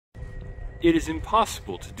It is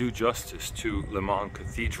impossible to do justice to Le Mans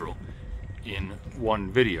Cathedral in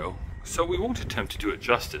one video, so we won't attempt to do it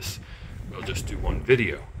justice. We'll just do one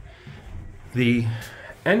video. The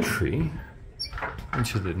entry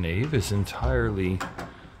into the nave is entirely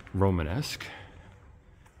Romanesque,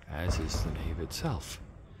 as is the nave itself.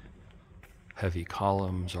 Heavy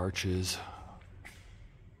columns, arches,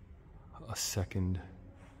 a second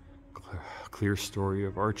clear story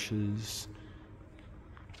of arches.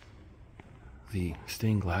 The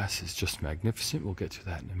stained glass is just magnificent. We'll get to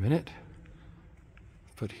that in a minute.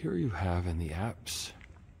 But here you have in the apse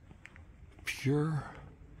pure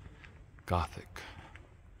Gothic.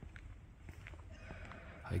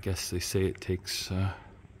 I guess they say it takes, I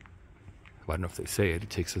don't know if they say it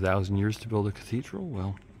takes 1,000 years to build a cathedral.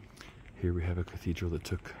 Well, here we have a cathedral that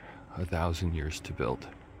took 1,000 years to build.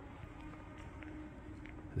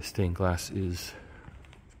 The stained glass is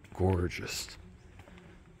gorgeous.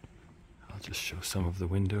 I'll just show some of the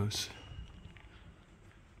windows.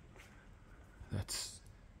 That's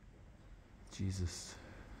Jesus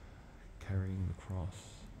carrying the cross,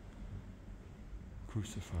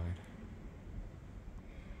 crucified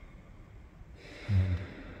and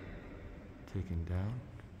taken down.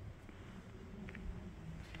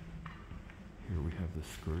 Here we have the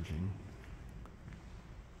scourging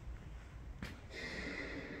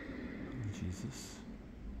of Jesus.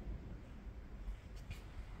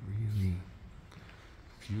 Really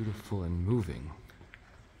beautiful and moving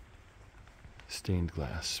stained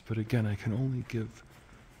glass. But again, I can only give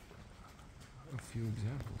a few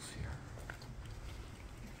examples here.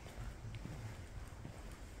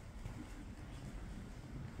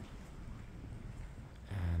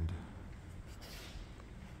 And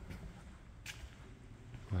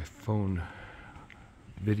my phone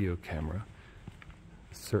video camera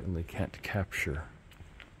certainly can't capture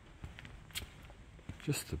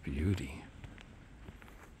just the beauty.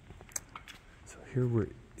 So here we're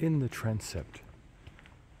in the transept.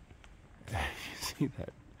 You see that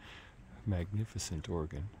magnificent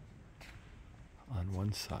organ on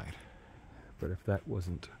one side. But if that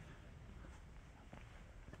wasn't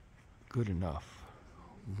good enough,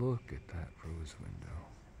 look at that rose window.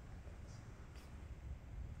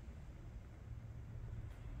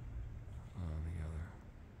 On the other.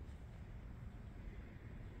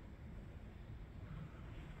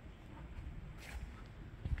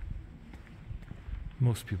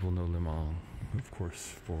 Most people know Le Mans, of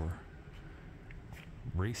course, for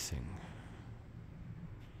racing,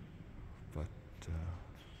 but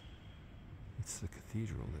it's the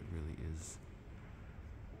cathedral that really is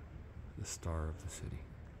the star of the city.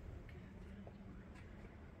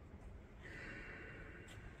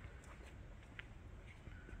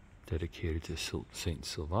 Dedicated to Saint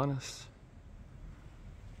Sylvanus.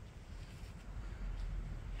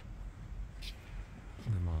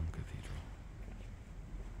 Le Mans Cathedral.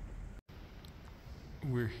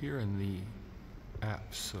 We're here in the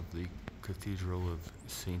apse of the Cathedral of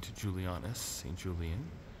Saint Julianus, Saint Julian,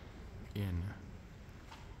 in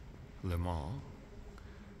Le Mans.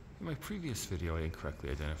 In my previous video, I incorrectly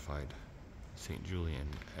identified Saint Julian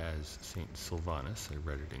as Saint Sylvanus. I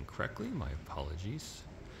read it incorrectly, my apologies.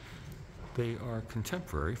 They are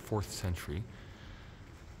contemporary, 4th century,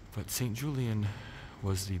 but Saint Julian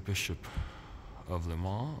was the bishop of Le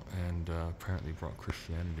Mans and apparently brought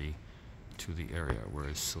Christianity to the area,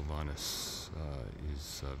 whereas Sylvanus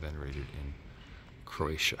is venerated in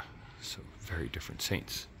Croatia. So very different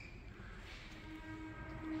saints.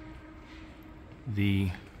 The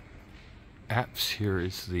apse here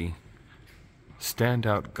is the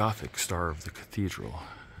standout Gothic star of the cathedral.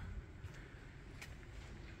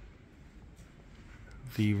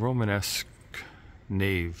 The Romanesque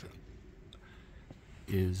nave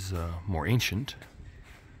is more ancient,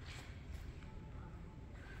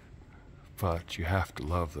 but you have to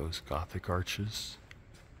love those Gothic arches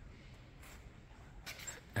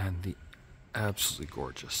and the absolutely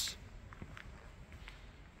gorgeous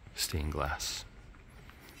stained glass.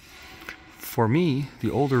 For me, the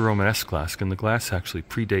older Romanesque glass, and the glass actually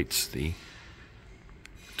predates the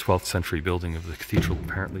 12th century building of the cathedral.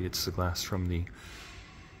 Apparently it's the glass from the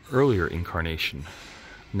earlier incarnation,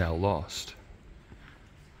 now lost.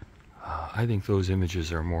 I think those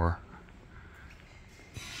images are more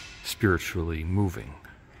spiritually moving.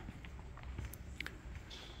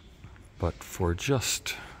 But for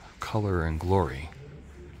just color and glory,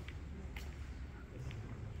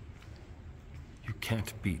 you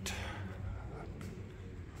can't beat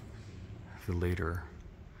the later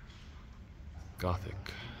Gothic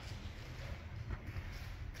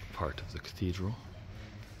part of the cathedral.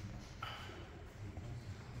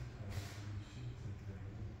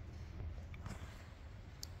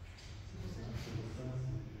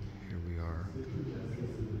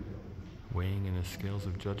 weighing in the scales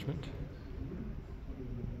of judgment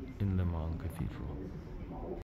in Le Mans Cathedral.